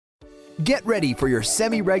Get ready for your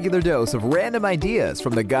semi-regular dose of random ideas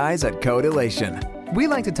from the guys at Code Elation. We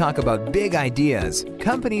like to talk about big ideas,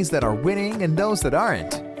 companies that are winning and those that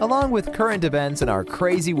aren't, along with current events in our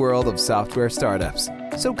crazy world of software startups.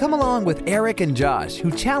 So come along with Eric and Josh,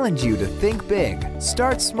 who challenge you to think big,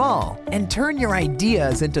 start small, and turn your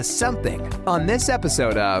ideas into something on this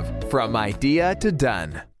episode of From Idea to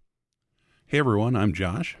Done. Hey everyone, I'm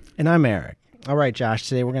Josh. And I'm Eric. All right, Josh,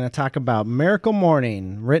 today we're going to talk about Miracle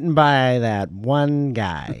Morning, written by that one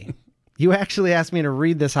guy. You actually asked me to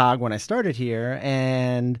read this hog when I started here,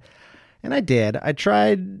 and I did. I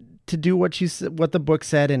tried to do what the book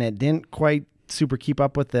said, and it didn't quite super keep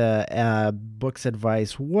up with the book's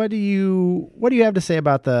advice. What do you have to say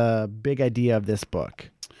about the big idea of this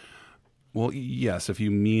book? Well, yes, if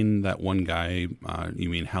you mean that one guy, you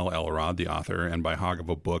mean Hal Elrod, the author, and by hog of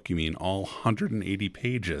a book, you mean all 180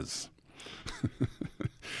 pages.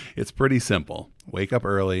 It's pretty simple. Wake up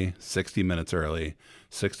early, 60 minutes early,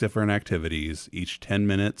 6 different activities, each 10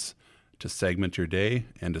 minutes to segment your day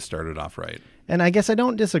and to start it off right. And I guess I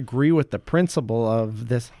don't disagree with the principle of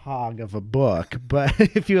this hog of a book, but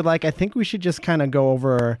if you would like, I think we should just kind of go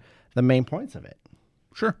over the main points of it.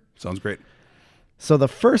 Sure. Sounds great. So the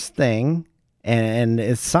first thing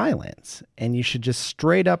is silence, and you should just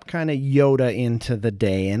straight up kind of Yoda into the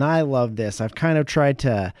day. And I love this. I've kind of tried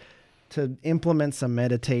to implement some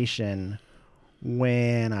meditation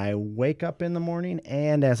when I wake up in the morning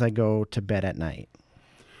and as I go to bed at night.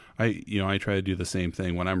 I try to do the same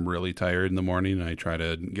thing when I'm really tired in the morning. I try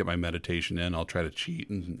to get my meditation in. I'll try to cheat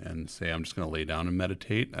and say I'm just going to lay down and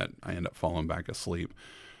meditate. I end up falling back asleep.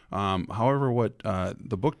 However, what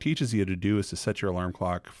the book teaches you to do is to set your alarm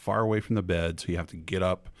clock far away from the bed, so you have to get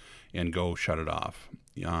up and go shut it off.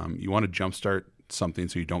 You want to jumpstart something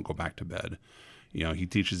so you don't go back to bed. He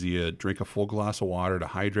teaches you to drink a full glass of water to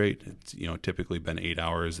hydrate. It's typically been 8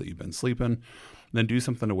 hours that you've been sleeping. Then do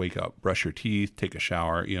something to wake up. Brush your teeth, take a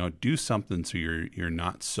shower. Do something so you're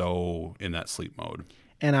not so in that sleep mode.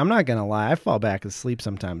 And I'm not gonna lie, I fall back asleep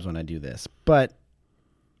sometimes when I do this, but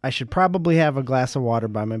I should probably have a glass of water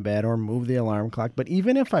by my bed or move the alarm clock. But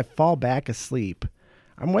even if I fall back asleep,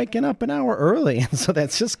 I'm waking up an hour early, and so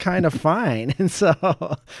that's just kind of fine. And so,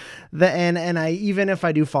 even if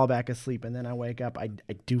I do fall back asleep and then I wake up, I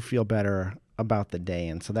do feel better about the day.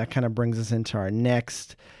 And so that kind of brings us into our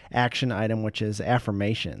next action item, which is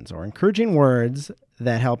affirmations, or encouraging words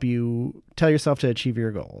that help you tell yourself to achieve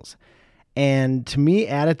your goals. And to me,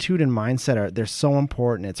 attitude and mindset they're so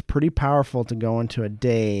important. It's pretty powerful to go into a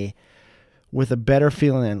day with a better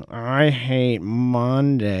feeling than, I hate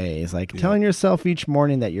Mondays. Telling yourself each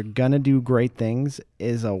morning that you're going to do great things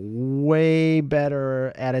is a way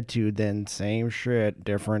better attitude than same shit,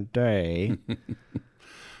 different day.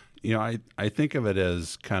 I think of it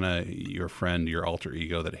as kind of your friend, your alter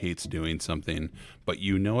ego that hates doing something, but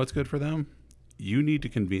it's good for them. You need to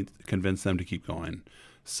convince them to keep going.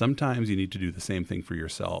 Sometimes you need to do the same thing for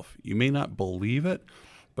yourself. You may not believe it,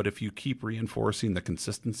 but if you keep reinforcing the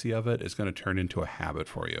consistency of it, it's going to turn into a habit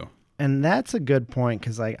for you. And that's a good point,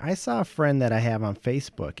 because I saw a friend that I have on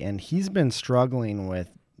Facebook, and he's been struggling with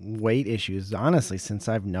weight issues, honestly, since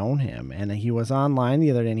I've known him. And he was online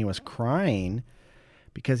the other day, and he was crying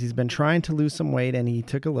because he's been trying to lose some weight, and he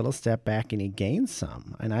took a little step back, and he gained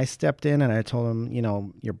some. And I stepped in, and I told him,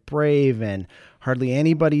 you're brave, and hardly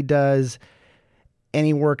anybody does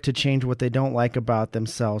any work to change what they don't like about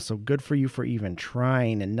themselves. So good for you for even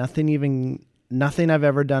trying. And nothing I've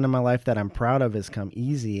ever done in my life that I'm proud of has come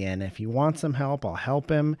easy. And if he wants some help, I'll help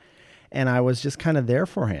him. And I was just kind of there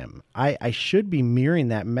for him. I should be mirroring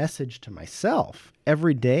that message to myself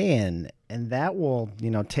every day. And that will,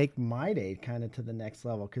 take my day kind of to the next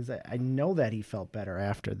level, because I know that he felt better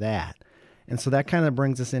after that. And so that kind of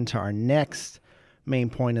brings us into our next main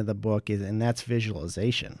point of the book, and that's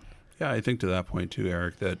visualization. Yeah, I think to that point too,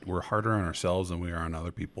 Eric, that we're harder on ourselves than we are on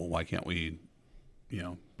other people. Why can't we,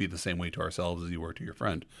 be the same way to ourselves as you were to your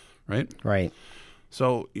friend, right? Right.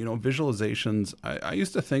 So, visualizations, I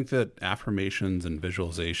used to think that affirmations and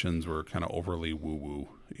visualizations were kind of overly woo-woo.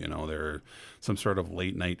 They're some sort of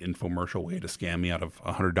late-night infomercial way to scam me out of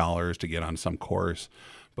 $100 to get on some course.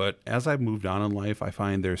 But as I've moved on in life, I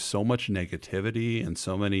find there's so much negativity and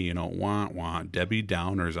so many, Debbie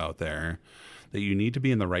Downers out there that you need to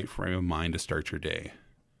be in the right frame of mind to start your day.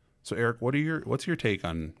 So Eric, what's your take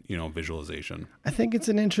on, visualization? I think it's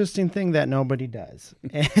an interesting thing that nobody does.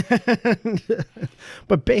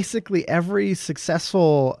 But basically every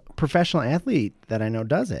successful professional athlete that I know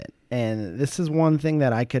does it. And this is one thing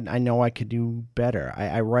that I know I could do better.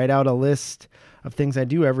 I write out a list of things I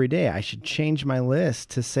do every day. I should change my list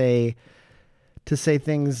to say to say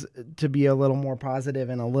things to be a little more positive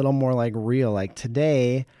and a little more like real. Like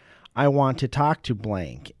today, I want to talk to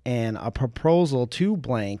blank, and a proposal to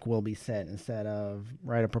blank will be said instead of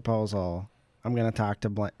write a proposal. I'm going to talk to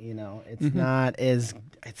blank. It's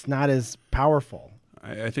not as powerful.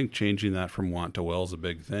 I think changing that from want to will is a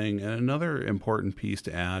big thing. And another important piece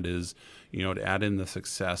to add is, to add in the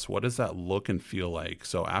success. What does that look and feel like?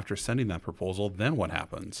 So after sending that proposal, then what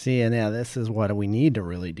happens? See, and this is what we need to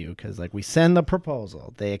really do, because like we send the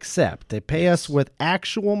proposal, they accept, they pay us with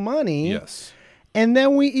actual money. Yes. And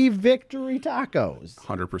then we eat victory tacos.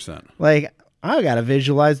 100%. Like, I got to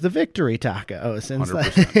visualize the victory tacos. And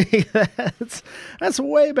 100%. That's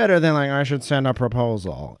way better than like, I should send a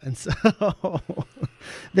proposal. And so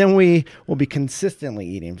then we will be consistently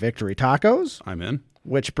eating victory tacos. I'm in.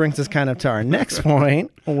 Which brings us kind of to our next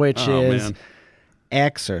point, which is man.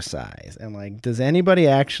 exercise. And like, does anybody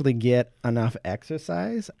actually get enough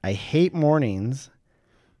exercise? I hate mornings,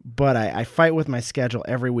 but I fight with my schedule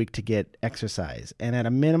every week to get exercise. And at a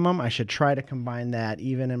minimum, I should try to combine that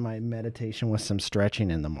even in my meditation with some stretching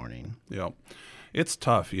in the morning. Yeah. It's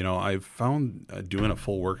tough. I've found doing a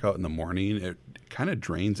full workout in the morning, it kind of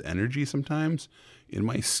drains energy sometimes. In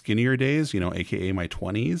my skinnier days, AKA my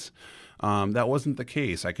 20s, that wasn't the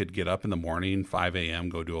case. I could get up in the morning, 5 a.m.,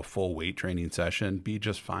 go do a full weight training session, be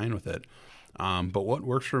just fine with it. But what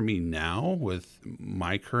works for me now with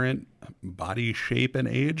my current body shape and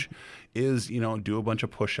age is, do a bunch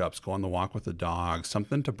of push-ups, go on the walk with the dog,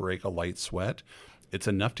 something to break a light sweat. It's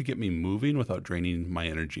enough to get me moving without draining my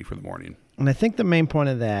energy for the morning. And I think the main point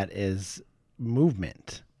of that is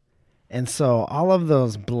movement. And so all of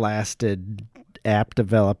those blasted app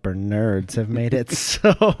developer nerds have made it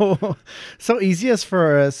so easiest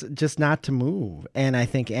for us just not to move. And I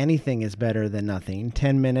think anything is better than nothing.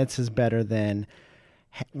 10 minutes is better than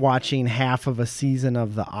watching half of a season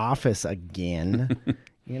of The Office again.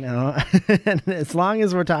 And as long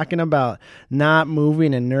as we're talking about not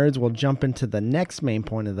moving, and nerds will jump into the next main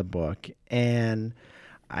point of the book. And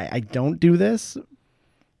I don't do this,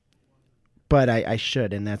 but I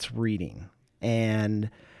should, and that's reading. And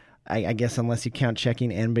I guess unless you count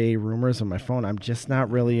checking NBA rumors on my phone, I'm just not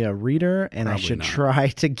really a reader, and probably I should try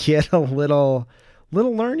to get a little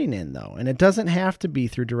learning in, though. And it doesn't have to be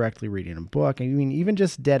through directly reading a book. I mean, even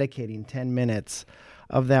just dedicating 10 minutes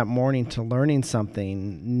of that morning to learning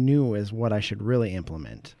something new is what I should really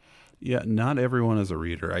implement. Yeah, not everyone is a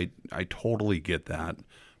reader. I totally get that.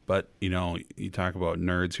 But, you talk about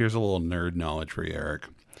nerds. Here's a little nerd knowledge for you, Eric.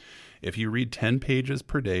 If you read 10 pages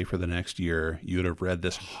per day for the next year, you would have read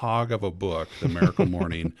this hog of a book, The Miracle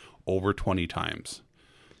Morning, over 20 times.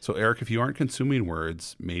 So, Eric, if you aren't consuming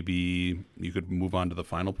words, maybe you could move on to the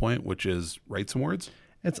final point, which is write some words.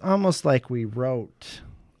 It's almost like we wrote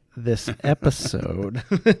this episode.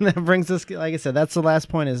 That brings us, like I said, that's the last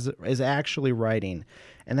point is actually writing.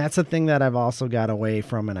 And that's a thing that I've also got away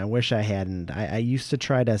from, and I wish I hadn't. I used to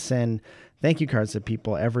try to send thank you cards to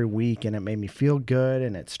people every week, and it made me feel good,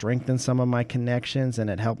 and it strengthened some of my connections, and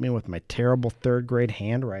it helped me with my terrible third grade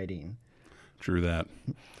handwriting. True that.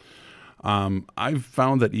 I've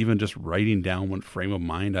found that even just writing down what frame of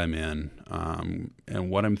mind I'm in and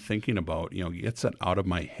what I'm thinking about, gets it out of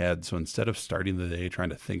my head. So instead of starting the day trying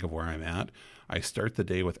to think of where I'm at, I start the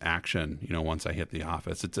day with action, once I hit the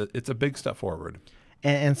office. It's a big step forward.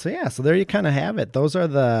 And so there you kind of have it. Those are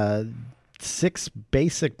the 6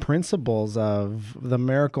 basic principles of the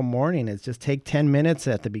Miracle Morning. Is just take 10 minutes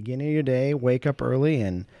at the beginning of your day, wake up early,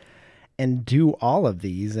 and do all of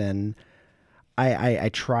these. And I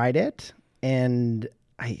tried it, and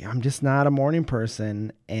I'm just not a morning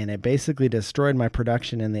person, and it basically destroyed my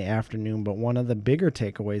production in the afternoon. But one of the bigger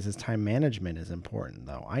takeaways is time management is important,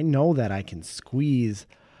 though. I know that I can squeeze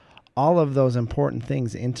all of those important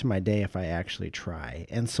things into my day if I actually try.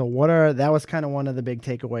 And so that was kind of one of the big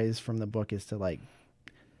takeaways from the book, is to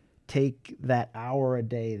take that hour a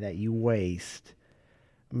day that you waste,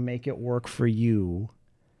 make it work for you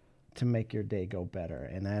to make your day go better.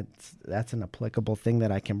 And that's an applicable thing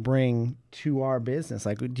that I can bring to our business.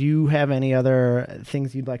 Do you have any other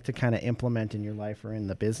things you'd like to kind of implement in your life or in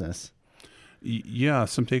the business? Yeah,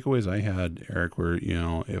 some takeaways I had, Eric, were,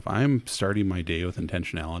 if I'm starting my day with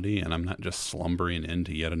intentionality and I'm not just slumbering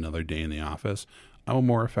into yet another day in the office, I'm a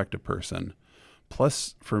more effective person.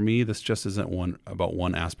 Plus, for me, this just isn't about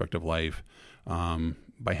one aspect of life.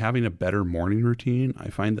 By having a better morning routine,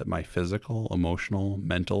 I find that my physical, emotional,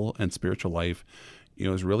 mental, and spiritual life,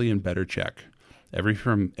 is really in better check.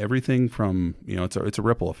 Everything from it's a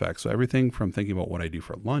ripple effect. So everything from thinking about what I do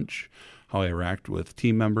for lunch, how I interact with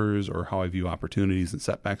team members, or how I view opportunities and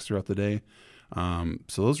setbacks throughout the day,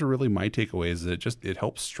 So those are really my takeaways. It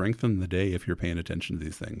helps strengthen the day if you're paying attention to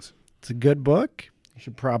these things. It's a good book. You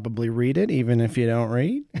should probably read it, even if you don't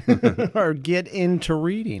read, or get into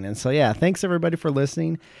reading. And so, yeah, thanks everybody for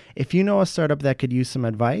listening. If you know a startup that could use some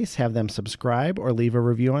advice, have them subscribe or leave a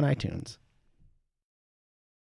review on iTunes.